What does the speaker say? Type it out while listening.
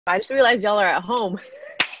I just realized y'all are at home.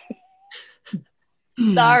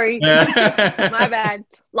 Sorry. My bad.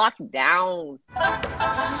 Locked down.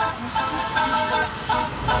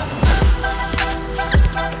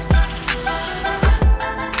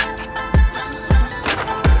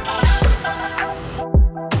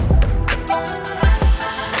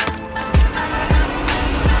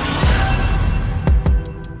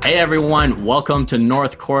 Hey everyone, welcome to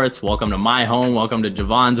North Courts. Welcome to my home. Welcome to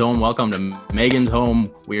Jevohn's home. Welcome to Meghan's home.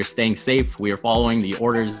 We are staying safe. We are following the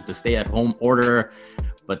orders, the stay-at-home order.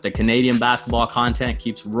 But the Canadian basketball content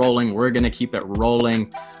keeps rolling. We're going to keep it rolling.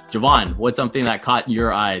 Jevohn, what's something that caught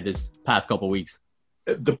your eye this past couple weeks?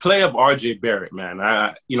 The play of R.J. Barrett, man.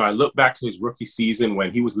 I look back to his rookie season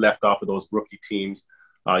when he was left off of those rookie teams.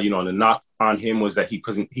 And the knock on him was that he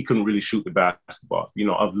couldn't really shoot the basketball.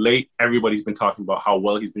 Of late, everybody's been talking about how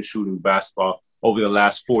well he's been shooting basketball. Over the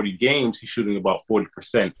last 40 games, he's shooting about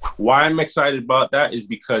 40%. Why I'm excited about that is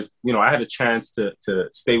because, I had a chance to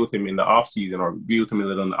stay with him in the offseason or be with him a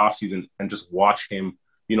little in the offseason and just watch him,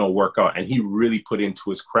 work out. And he really put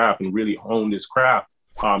into his craft and really honed his craft.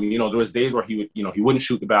 There was days where he wouldn't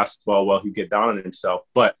shoot the basketball well, he'd get down on himself.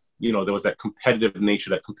 But, there was that competitive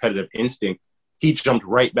nature, that competitive instinct. He jumped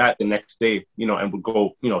right back the next day, and would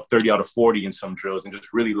go, 30 out of 40 in some drills and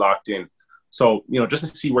just really locked in. So, just to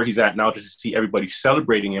see where he's at now, just to see everybody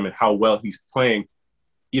celebrating him and how well he's playing,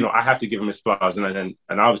 I have to give him his flowers. And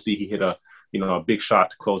obviously he hit a big shot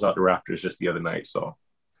to close out the Raptors just the other night. So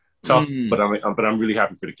tough, but I'm really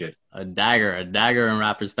happy for the kid. A dagger in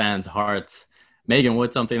Raptors fans' hearts. Meghan,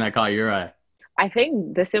 what's something that caught your eye? I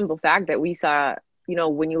think the simple fact that we saw,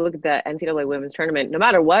 when you look at the NCAA women's tournament, no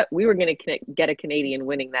matter what, we were going to get a Canadian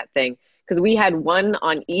winning that thing because we had one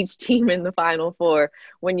on each team in the Final Four.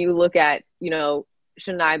 When you look at,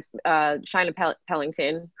 Shaina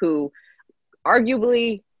Pellington, who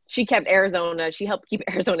arguably she kept Arizona. She helped keep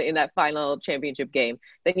Arizona in that final championship game.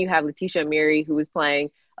 Then you have Letitia Murray, who was playing,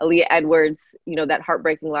 Aaliyah Edwards, that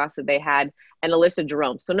heartbreaking loss that they had, and Alyssa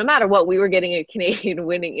Jerome. So no matter what, we were getting a Canadian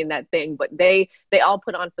winning in that thing, but they all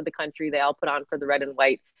put on for the country. They all put on for the red and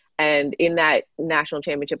white. And in that national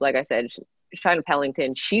championship, like I said, Shaina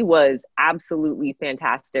Pellington, she was absolutely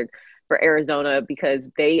fantastic for Arizona because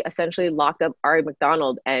they essentially locked up Ari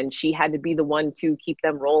McDonald, and she had to be the one to keep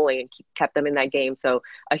them rolling and kept them in that game. So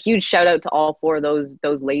a huge shout out to all four of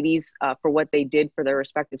those ladies for what they did for their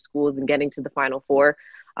respective schools and getting to the Final Four.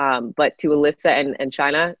 But to Alyssa and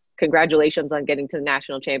Shaina, congratulations on getting to the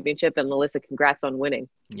national championship, and Alyssa, congrats on winning.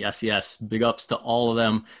 Yes. Big ups to all of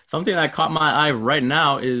them. Something that caught my eye right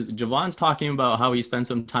now is Jevohn's talking about how he spent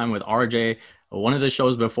some time with RJ. One of the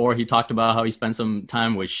shows before, he talked about how he spent some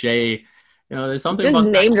time with Shea. There's something just about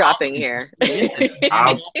name dropping here.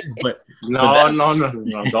 But no.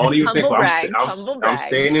 Don't even think.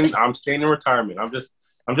 I'm staying in retirement. I'm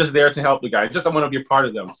just there to help the guys. I want to be a part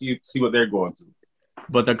of them. See what they're going through.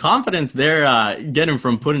 But the confidence they're getting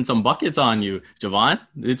from putting some buckets on you, Jevohn,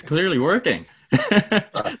 it's clearly working. You're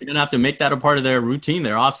gonna have to make that a part of their routine,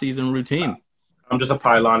 their off-season routine. I'm just a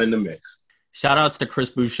pylon in the mix. Shout outs to Chris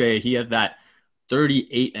Boucher. He had that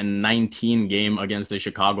 38-19 game against the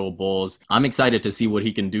Chicago Bulls. I'm excited to see what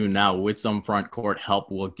he can do now with some front court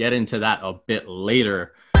help. We'll get into that a bit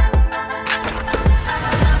later.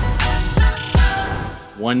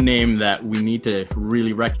 One name that we need to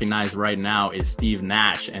really recognize right now is Steve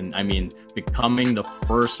Nash. And becoming the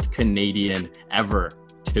first Canadian ever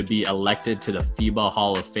to be elected to the FIBA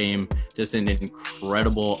Hall of Fame, just an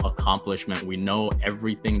incredible accomplishment. We know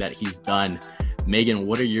everything that he's done. Meghan,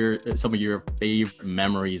 what are some of your favorite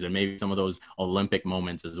memories and maybe some of those Olympic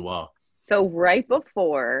moments as well? So right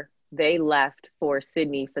before they left for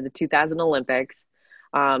Sydney for the 2000 Olympics,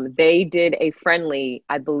 they did a friendly,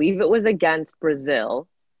 I believe it was against Brazil,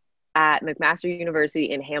 at McMaster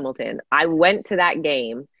University in Hamilton. I went to that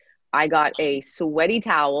game. I got a sweaty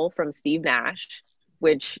towel from Steve Nash,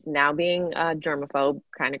 which now being a germaphobe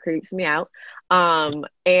kind of creeps me out.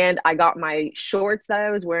 And I got my shorts that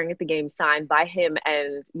I was wearing at the game signed by him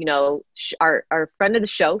and, our friend of the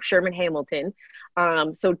show, Sherman Hamilton.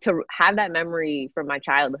 So to have that memory from my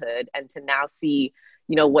childhood and to now see,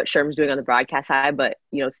 what Sherman's doing on the broadcast side, but,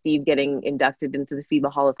 Steve getting inducted into the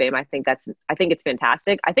FIBA Hall of Fame, I think it's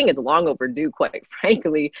fantastic. I think it's long overdue, quite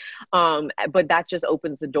frankly. But that just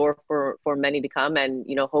opens the door for many to come. And,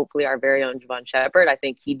 hopefully our very own Jevohn Shepherd, I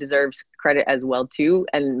think he deserves credit as well, too.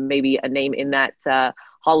 And maybe a name in that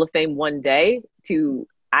Hall of Fame one day to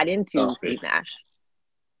add into Steve Nash.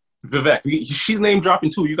 Vivek, she's name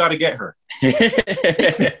dropping too. You got to get her.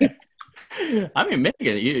 I mean,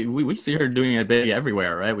 Meghan, we see her doing it big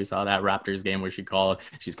everywhere, right? We saw that Raptors game where she's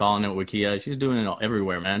calling it with Kia. She's doing it all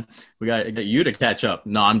everywhere, man. We got to get you to catch up.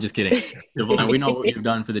 No, I'm just kidding. Jevohn, we know what you've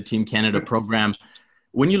done for the Team Canada program.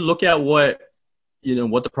 When you look at what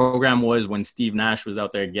the program was when Steve Nash was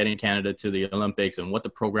out there getting Canada to the Olympics and what the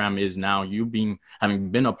program is now, having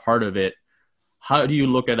been a part of it, how do you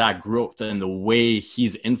look at that growth and the way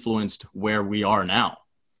he's influenced where we are now?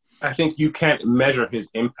 I think you can't measure his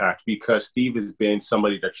impact because Steve has been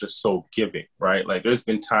somebody that's just so giving, right? Like there's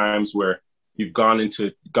been times where you've gone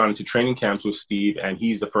into training camps with Steve and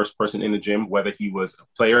he's the first person in the gym, whether he was a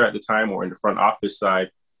player at the time or in the front office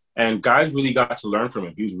side. And guys really got to learn from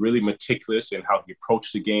him. He was really meticulous in how he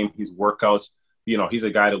approached the game, his workouts. He's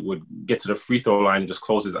a guy that would get to the free throw line and just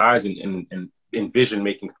close his eyes and envision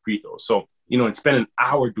making free throws. So, and spend an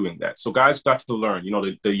hour doing that. So guys got to learn,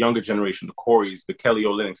 the younger generation, the Coreys, the Kelly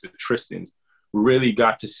Olynyk's, the Tristans, really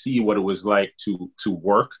got to see what it was like to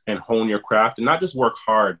work and hone your craft and not just work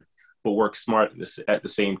hard, but work smart at the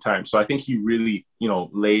same time. So I think he really,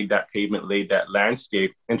 laid that pavement, laid that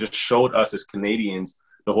landscape and just showed us as Canadians,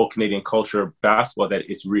 the whole Canadian culture of basketball, that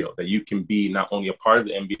it's real, that you can be not only a part of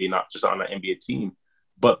the NBA, not just on the NBA team,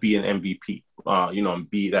 but be an MVP, and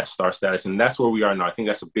be that star status. And that's where we are now. I think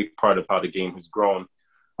that's a big part of how the game has grown.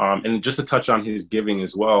 And just to touch on his giving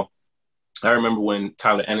as well, I remember when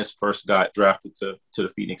Tyler Ennis first got drafted to the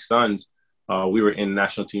Phoenix Suns, we were in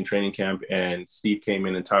national team training camp and Steve came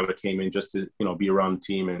in and Tyler came in just to, be around the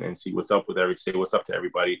team and see what's up say what's up to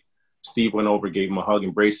everybody. Steve went over, gave him a hug,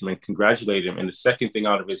 embraced him, and congratulated him. And the second thing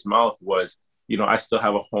out of his mouth was, I still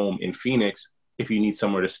have a home in Phoenix if you need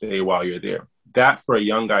somewhere to stay while you're there. That for a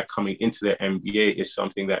young guy coming into the NBA is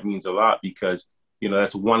something that means a lot because,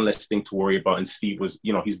 that's one less thing to worry about. And Steve was,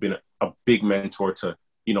 he's been a big mentor to,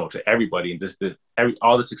 to everybody. And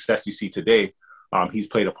all the success you see today, he's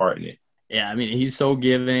played a part in it. Yeah, I mean, he's so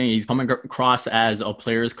giving. He's coming across as a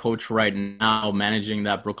player's coach right now, managing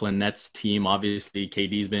that Brooklyn Nets team. Obviously,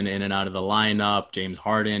 KD's been in and out of the lineup. James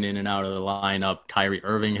Harden in and out of the lineup. Kyrie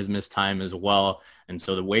Irving has missed time as well. And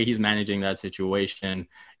so the way he's managing that situation,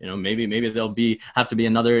 maybe there'll have to be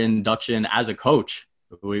another induction as a coach.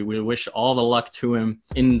 We wish all the luck to him.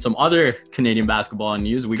 In some other Canadian basketball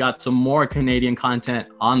news, we got some more Canadian content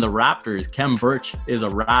on the Raptors. Khem Birch is a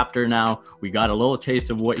Raptor now. We got a little taste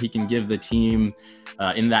of what he can give the team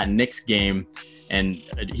in that Knicks game. And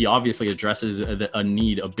he obviously addresses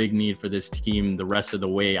a big need for this team the rest of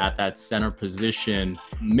the way at that center position.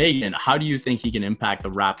 Meghan, how do you think he can impact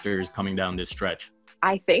the Raptors coming down this stretch?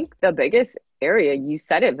 I think the biggest area, you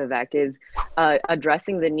said it, Vivek, is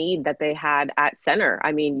addressing the need that they had at center.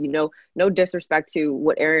 I mean, no disrespect to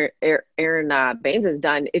what Aaron Baines has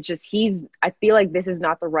done. It's just I feel like this is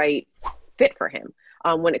not the right fit for him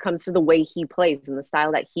when it comes to the way he plays and the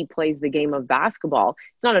style that he plays the game of basketball.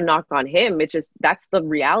 It's not a knock on him. It's just that's the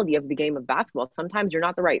reality of the game of basketball. Sometimes you're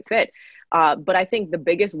not the right fit. But I think the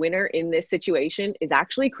biggest winner in this situation is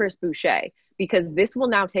actually Chris Boucher, because this will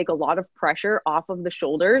now take a lot of pressure off of the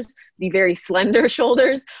shoulders, the very slender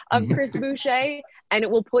shoulders of Chris Boucher, and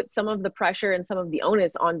it will put some of the pressure and some of the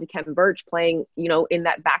onus onto Khem Birch playing, in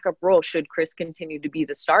that backup role should Chris continue to be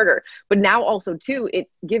the starter. But now also, too, it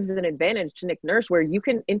gives an advantage to Nick Nurse where you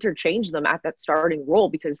can interchange them at that starting role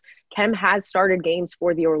because Khem has started games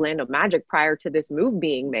for the Orlando Magic prior to this move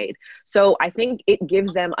being made. So I think it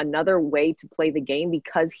gives them another way to play the game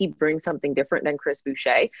because he brings something different than Chris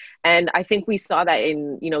Boucher. And I think we saw that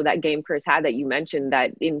in, that game Chris had that you mentioned,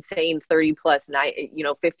 that insane 30 plus night,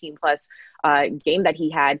 15 plus game that he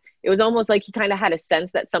had. It was almost like he kind of had a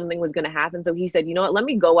sense that something was going to happen. So he said, you know what, let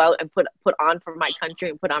me go out and put on for my country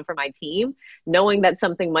and put on for my team, knowing that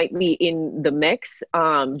something might be in the mix,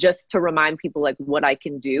 just to remind people like what I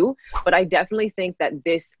can do. But I definitely think that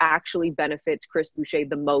this actually benefits Chris Boucher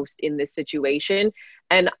the most in this situation.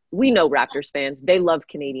 And we know Raptors fans, they love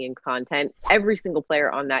Canadian content. Every single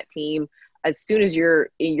player on that team, as soon as you're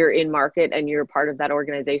in market and you're part of that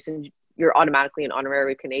organization, you're automatically an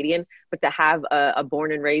honorary Canadian. But to have a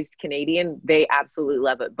born and raised Canadian, they absolutely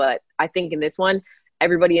love it. But I think in this one,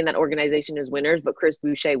 everybody in that organization is winners, but Chris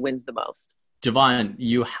Boucher wins the most. Jevohn,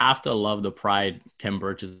 you have to love the pride Khem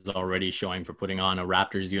Birch is already showing for putting on a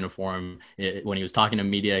Raptors uniform. When he was talking to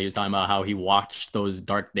media, he was talking about how he watched those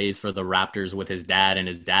dark days for the Raptors with his dad and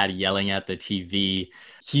his dad yelling at the TV.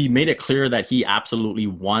 He made it clear that he absolutely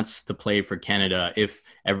wants to play for Canada if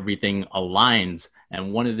everything aligns.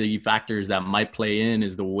 And one of the factors that might play in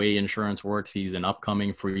is the way insurance works. He's an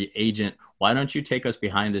upcoming free agent. Why don't you take us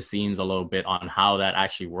behind the scenes a little bit on how that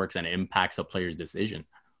actually works and impacts a player's decision?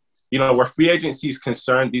 where free agency is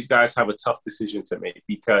concerned, these guys have a tough decision to make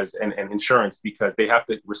and insurance, because they have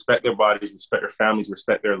to respect their bodies, respect their families,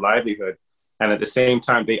 respect their livelihood. And at the same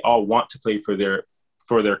time, they all want to play for their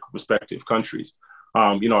respective countries.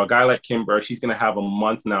 A guy like Kim Burch, he's going to have a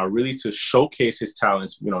month now really to showcase his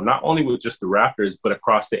talents, not only with just the Raptors, but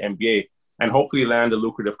across the NBA, and hopefully land a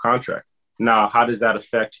lucrative contract. Now, how does that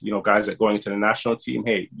affect, guys that going into the national team?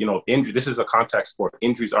 Hey, injury, this is a contact sport.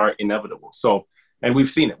 Injuries are inevitable. So, and we've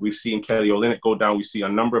seen it. We've seen Kelly Olynyk go down. We see a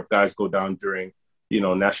number of guys go down during,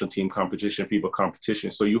 national team competition, FIBA competition.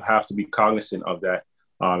 So you have to be cognizant of that.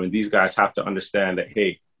 And these guys have to understand that,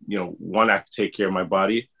 hey, one, I have to take care of my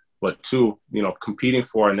body, but two, competing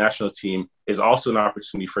for a national team is also an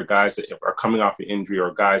opportunity for guys that are coming off an injury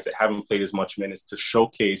or guys that haven't played as much minutes to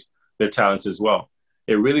showcase their talents as well.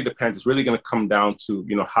 It really depends. It's really going to come down to,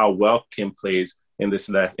 how well Kim plays in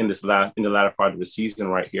the latter part of the season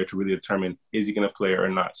right here to really determine, is he going to play or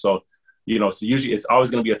not? So, so usually it's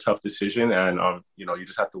always going to be a tough decision, and, you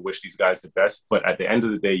just have to wish these guys the best. But at the end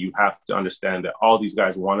of the day, you have to understand that all these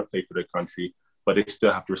guys want to play for their country, but they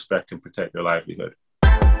still have to respect and protect their livelihood.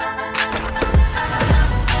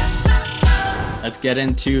 Let's get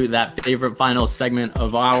into that favorite final segment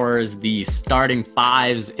of ours, the starting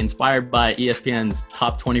fives, inspired by ESPN's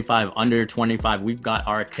top 25 under 25. We've got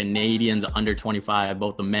our Canadians under 25,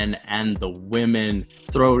 both the men and the women.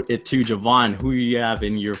 Throw it to Jevohn. Who do you have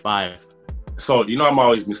in your five? So, I'm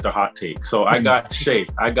always Mr. Hot Take. So I got Shea,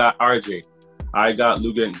 I got RJ, I got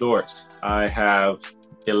Luguentz Dort. I have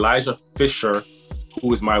Elijah Fisher,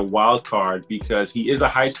 who is my wild card because he is a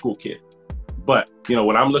high school kid. But,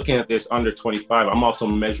 when I'm looking at this under 25, I'm also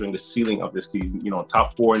measuring the ceiling of this kid. He's,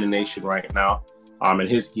 top 4 in the nation right now. And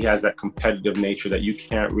he has that competitive nature that you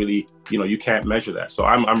can't really, you can't measure that. So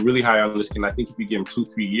I'm really high on this kid. And I think if you give him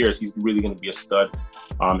 2-3 years, he's really going to be a stud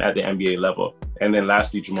at the NBA level. And then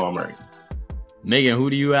lastly, Jamal Murray. Megan, who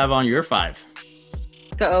do you have on your five?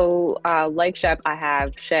 So like Shep, I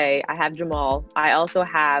have Shea, I have Jamal. I also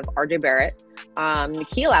have RJ Barrett,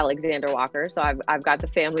 Nickeil Alexander-Walker. So I've got the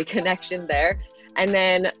family connection there. And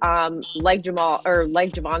then like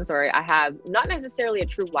Jevohn, sorry, I have not necessarily a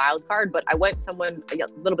true wild card, but I went someone a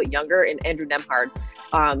little bit younger in Andrew Nembhard.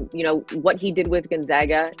 What he did with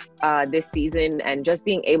Gonzaga this season, and just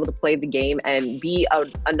being able to play the game and be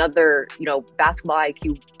another, basketball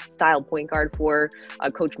IQ style point guard for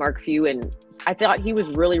Coach Mark Few. And I thought he was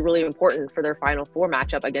really, really important for their Final Four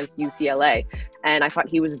matchup against UCLA. And I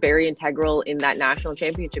thought he was very integral in that national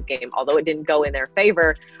championship game. Although it didn't go in their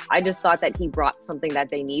favor, I just thought that he brought something that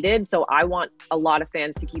they needed. So I want a lot of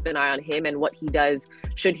fans to keep an eye on him and what he does,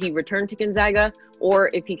 should he return to Gonzaga,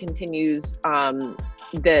 or if he continues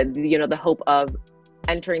the hope of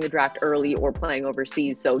entering the draft early or playing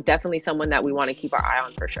overseas. So definitely someone that we want to keep our eye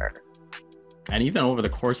on for sure. And even over the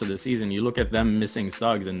course of the season, you look at them missing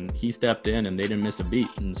Suggs, and he stepped in and they didn't miss a beat.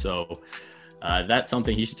 And so that's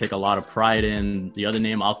something he should take a lot of pride in. The other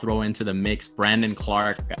name I'll throw into the mix, Brandon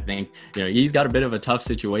Clark. I think, he's got a bit of a tough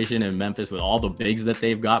situation in Memphis with all the bigs that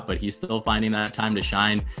they've got, but he's still finding that time to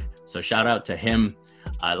shine. So shout out to him.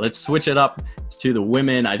 Let's switch it up to the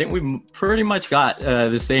women. I think we've pretty much got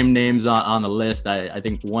the same names on the list. I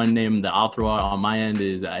think one name that I'll throw out on my end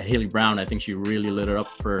is Haley Brown. I think she really lit it up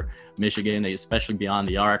for Michigan, especially beyond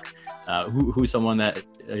the arc. Who's someone that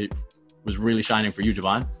was really shining for you,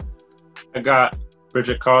 Jevohn? I got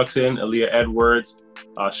Bridget Carlton, Aaliyah Edwards,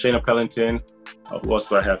 Shayna Pellington. Who else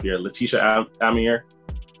do I have here? Letitia Amir.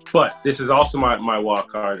 But this is also my wild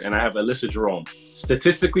card, and I have Alyssa Jerome.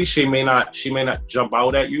 Statistically, she may not jump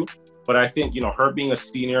out at you, but I think, her being a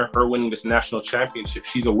senior, her winning this national championship,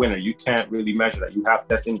 she's a winner. You can't really measure that.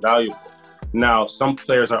 That's invaluable. Now, some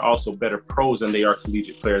players are also better pros than they are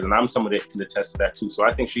collegiate players, and I'm someone that can attest to that too. So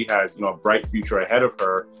I think she has, a bright future ahead of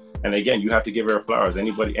her. And again, you have to give her flowers.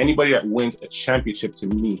 Anybody that wins a championship, to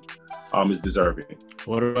me, is deserving.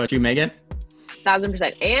 What about you, Megan?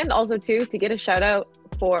 1,000%. And also too, to get a shout out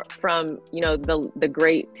from the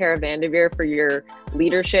great Tara Vanderveer for your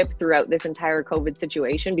leadership throughout this entire COVID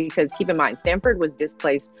situation, because keep in mind, Stanford was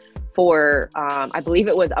displaced for I believe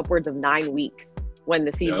it was upwards of 9 weeks when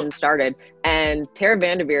the season started. And Tara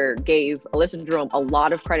Vanderveer gave Alyssa Jerome a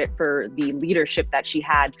lot of credit for the leadership that she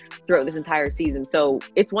had throughout this entire season. So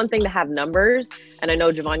it's one thing to have numbers. And I know,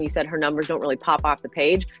 Jevohn, you said her numbers don't really pop off the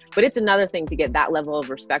page, but it's another thing to get that level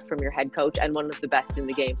of respect from your head coach and one of the best in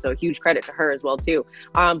the game. So huge credit to her as well, too.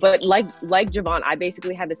 But like Jevohn, I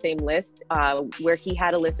basically had the same list where he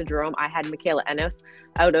had Alyssa Jerome. I had Michaela Ennis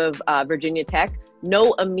out of Virginia Tech.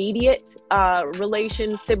 no immediate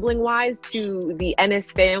relation sibling wise to the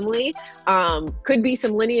Ennis family. Could be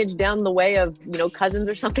some lineage down the way of, you know, cousins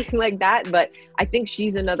or something like that. But I think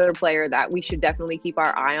she's another player that we should definitely keep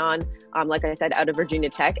our eye on. Like I said, out of Virginia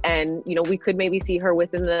Tech. And, you know, we could maybe see her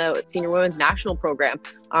within the senior women's national program.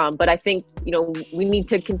 But I think, you know, we need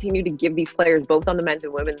to continue to give these players, both on the men's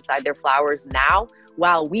and women's side, their flowers now,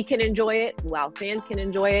 while we can enjoy it, while fans can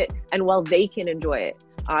enjoy it, and while they can enjoy it.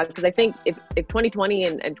 Because I think if 2020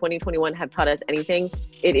 and 2021 have taught us anything,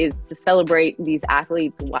 it is to celebrate these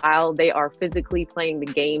athletes while they are physically playing the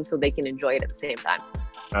game so they can enjoy it at the same time.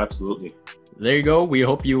 Absolutely. There you go. We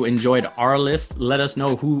hope you enjoyed our list. Let us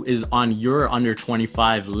know who is on your under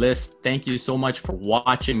 25 list. Thank you so much for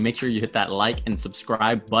watching. Make sure you hit that like and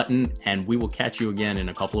subscribe button, and we will catch you again in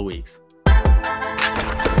a couple of weeks.